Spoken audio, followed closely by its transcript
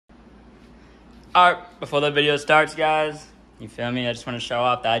Alright, before the video starts, guys, you feel me? I just want to show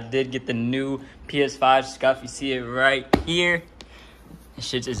off that I did get the new PS5 SCUF. You see it right here. This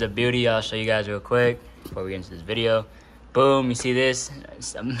shit is a beauty. I'll show you guys real quick before we get into this video. Boom, you see this?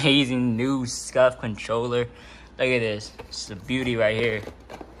 It's amazing new SCUF controller. Look at this. It's a beauty right here.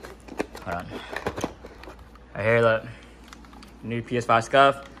 Hold on. Right here, look. New PS5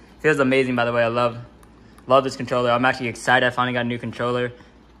 SCUF. Feels amazing, by the way. I love this controller. I'm actually excited I finally got a new controller.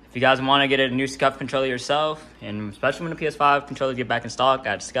 If you guys want to get a new SCUF controller yourself, and especially when the PS5 controllers get back in stock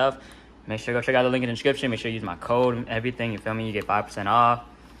at SCUF, make sure to go check out the link in the description. Make sure you use my code and everything. You feel me? You get 5% off.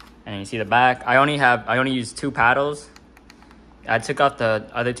 And you see the back. I only use 2 paddles. I took off the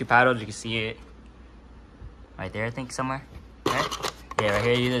other 2 paddles. You can see it right there, I think, somewhere. Right? Yeah, right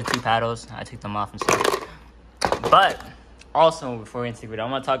here. These are the 2 paddles. I took them off and stuff. But also, before we get into the video, I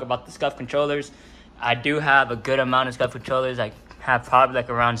want to talk about the SCUF controllers. I do have a good amount of SCUF controllers. I have probably like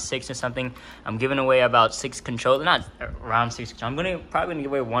around 6 or something. I'm giving away about 6 controllers, not around 6. I'm probably gonna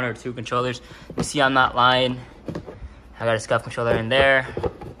give away 1 or 2 controllers. You see, I'm not lying. I got a SCUF controller in there.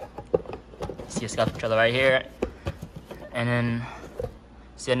 See a SCUF controller right here, and then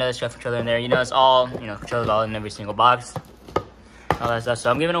see another SCUF controller in there. You know, it's all, you know, controllers all in every single box. All that stuff.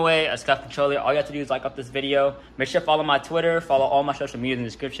 So I'm giving away a SCUF controller. All you have to do is like up this video. Make sure to follow my Twitter, follow all my social media in the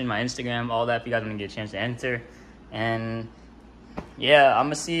description, my Instagram, all that, if you guys want to get a chance to enter. And yeah, I'm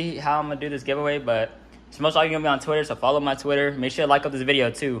gonna see how I'm gonna do this giveaway, but it's most likely gonna be on Twitter, so follow my Twitter. Make sure to like up this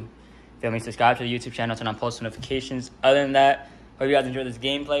video too. Feel me? Subscribe to the YouTube channel, turn on post notifications. Other than that, hope you guys enjoyed this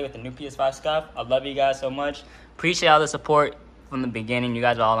gameplay with the new PS5 SCUF. I love you guys so much. Appreciate all the support from the beginning. You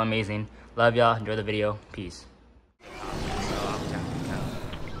guys are all amazing. Love y'all. Enjoy the video. Peace.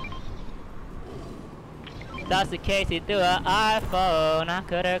 That's the case, you do an iPhone, I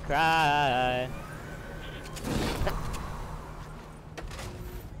could've cried.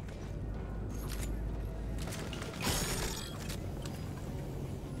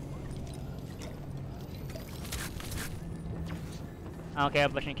 I don't care,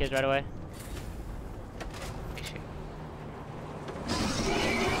 I'm pushing kids right away.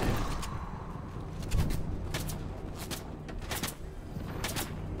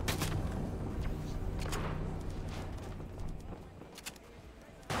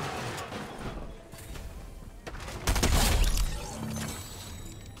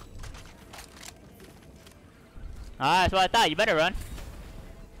 Alright, that's what I thought. You better run.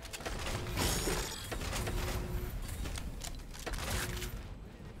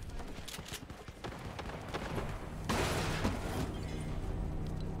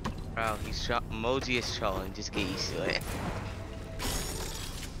 Bro, emoji is trolling. Just get used to it.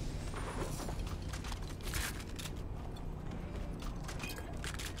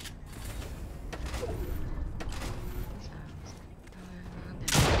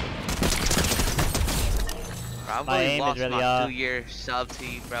 I've already lost really my 2-year sub to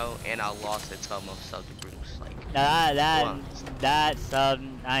you, bro, and I lost a ton of sub to Bruce. Like, that sub,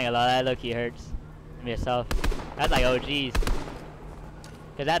 I ain't gonna lie, that low-key hurts. I mean, yourself. That's like OGs.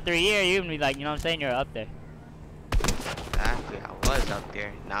 Cause that 3 year, you be like, you know what I'm saying, you're up there. Exactly, I was up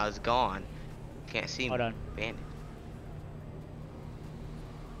there. Now it's gone. Can't see me. Hold on. Bandit.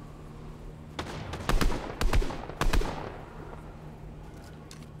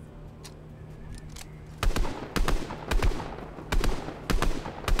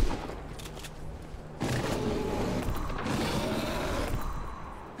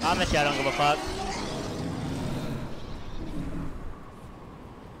 I miss you, I don't give a fuck.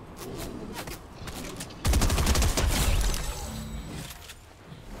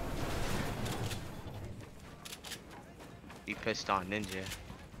 He pissed on Ninja.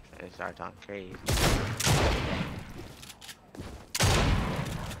 It started talking crazy.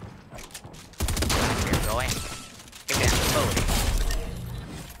 Here, go ahead. Give me that load.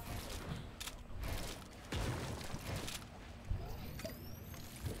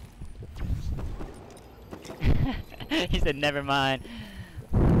 He said, never mind.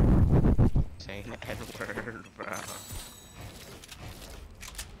 Saying the N-word, bro.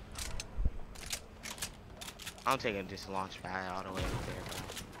 I'm taking this launch pad all the way up there, bro.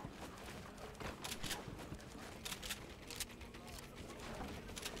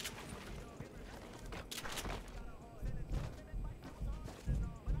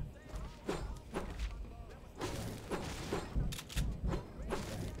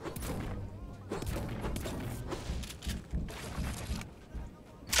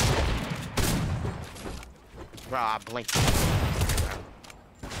 Bro, I blinked. I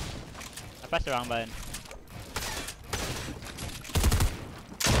pressed the wrong button.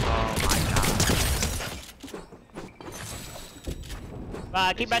 Oh my god. Wow,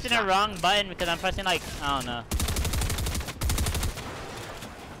 I keep pressing the wrong button because I'm pressing like, I don't know.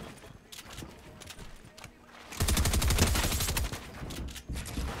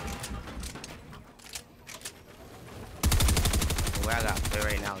 The way I got play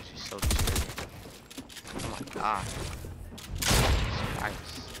right now is just so disturbing. Oh my god. Christ.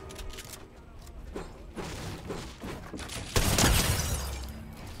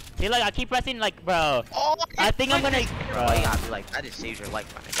 See, like, I keep pressing, like, bro. Oh, I think I'm gonna. Bro. Oh, you gotta be like, that just saves your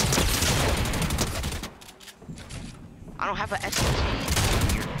life, man. I don't have an SMG.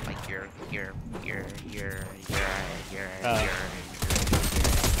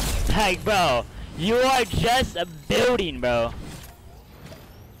 Like, bro, you are just a building, bro.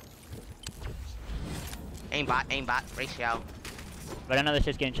 Aimbot, ratio. But I know this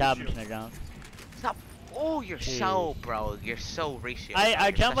shit's getting chopped. I'm just gonna jump. Stop. Oh, you're so, bro. You're so ratio.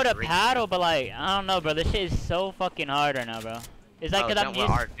 I jump with a paddle, but like, I don't know, bro. This shit is so fucking hard right now, bro. It's like, cause I'm used.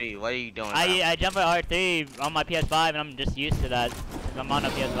 R3. What are you doing? I jump with R3 on my PS5, and I'm just used to that. Cause I'm on a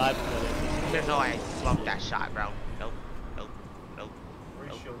PS5. There's no way I flunked that shot, bro. Nope.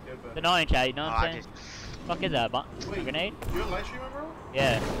 It's annoying, chat. You know what I'm saying? Fuck is that? Wait, grenade? You're a live streamer, bro?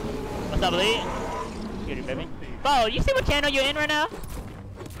 Yeah. What's up, Lee? Cutie, baby. Bro, you see what channel you're in right now?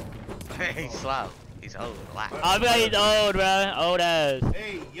 He's slow. He's old. Relax. I'll be like, he's old, bro. Old ass.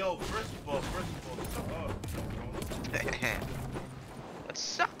 Hey, yo, first of all, what's up?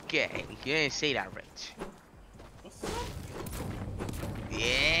 What's up, gang? You didn't say that, Rich. What's up?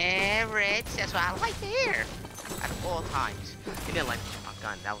 Yeah, Rich. That's what I like to hear. At all times. He didn't like my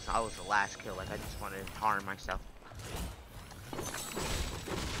gun. That was the last kill. Like I just wanted to harm myself.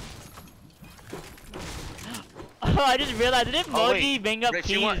 Oh, I just realized, didn't Oh, Moji wait. bring up Rich,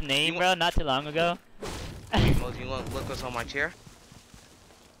 Key's name, bro, not too long ago? Moji, you want to look what's on my chair?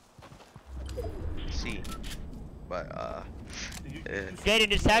 Let's see. But, Jaden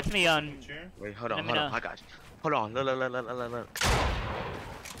just text me on. wait, hold on, I got you. Hold on, look.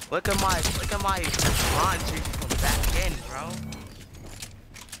 Look at my laundry from back end, bro.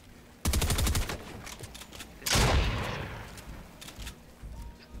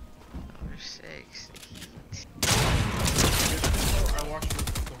 Number 6. I watched it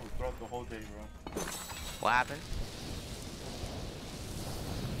throughout the whole day, bro. What happened?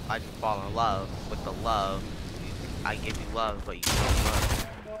 I just fall in love with the love. I give you love, but you show me love.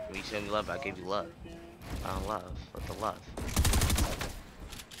 When you show me love, I give you love. I love with the love.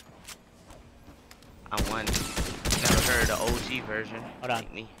 I won. Never heard the OG version. Hold on.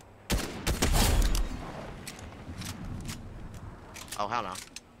 Like me. Oh, hell no.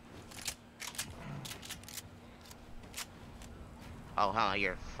 Oh, hell no,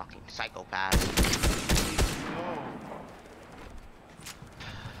 you're a fucking psychopath.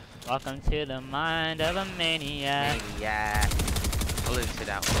 Welcome to the mind of a maniac. Maniac. I listened to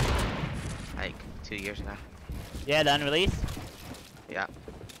that one like 2 years ago. Yeah, the unreleased? Yeah.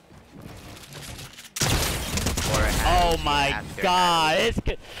 Oh my god, this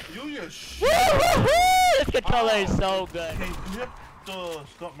controller is so good. Hey, you have the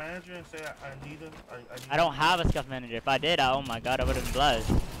SCUF manager and say I need him? I don't have a SCUF manager. If I did, oh my god, I would have been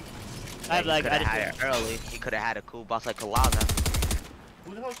blessed. I have like, I had it early. He could have had a cool boss like Kalaza.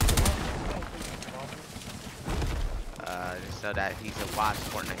 Who the hell's Kalaza? So that he can watch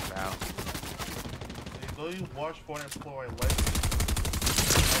Fortnite, bro. Go you watch Fortnite before I like it.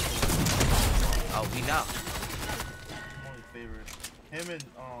 Oh, we know. My only favorite. Him and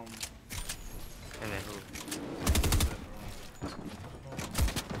who?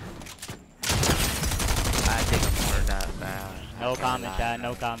 I think more that bad. No comment, chat.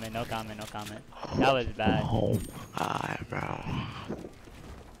 No comment. That was bad. Oh god, bro.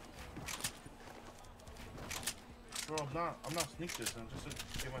 Bro, I'm not sneak this. I'm just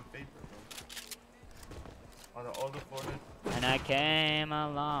to get my favorite, bro. On the other Fortnite. And I came a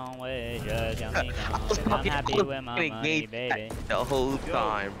long way, just got me gone. And I'm happy with my money, baby. The whole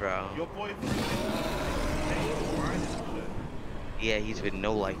time, bro. Your boy, yeah, he's been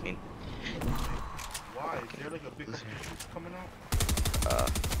no liking. Why? Is there like a big competition coming out?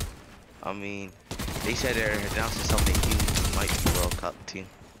 I mean, they said they're announcing something huge. It might be World Cup too.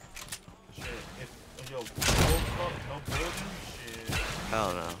 Shit, yo, World Cup, no building? Shit.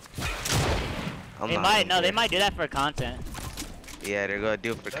 Hell no. They might do that for content. Yeah, they're gonna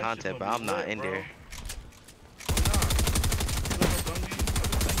do it for That content, but I'm not in there.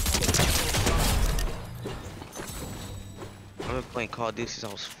 I've been playing Call of Duty since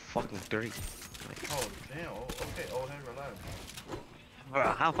I was fucking 3. Like, oh, damn. Oh, okay, old head, relax. bro,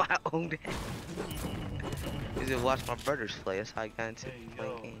 how am I old? Is it watch my brothers play? That's how I got into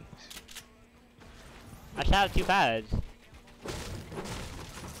playing games. I should have 2 pads.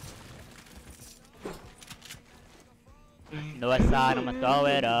 The west side, I'ma throw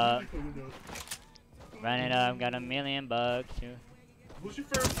it up. Run it up, got $1 million bucks. Who's your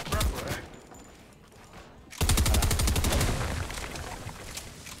favorite rapper, eh?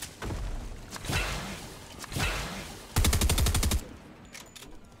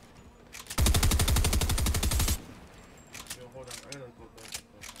 Yo, hold on, I gotta go back.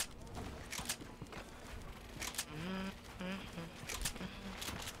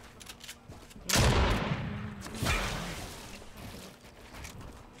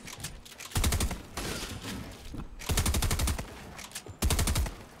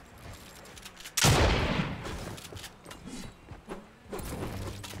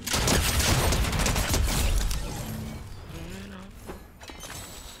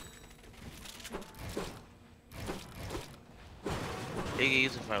 You can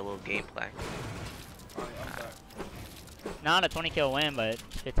use it for a little gameplay. Not a 20 kill win, but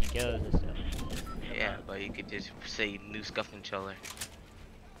 15 kills and stuff. Yeah, but you could just say new SCUF controller.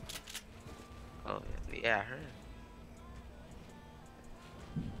 Oh, yeah, I heard.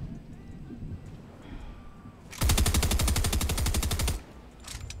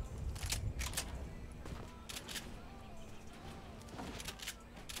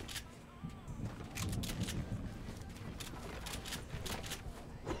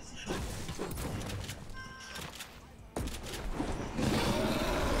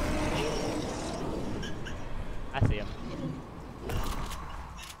 I see him.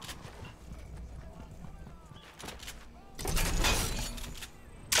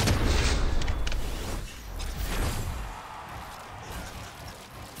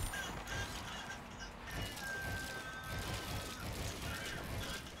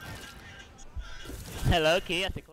 Hello, Key. I see.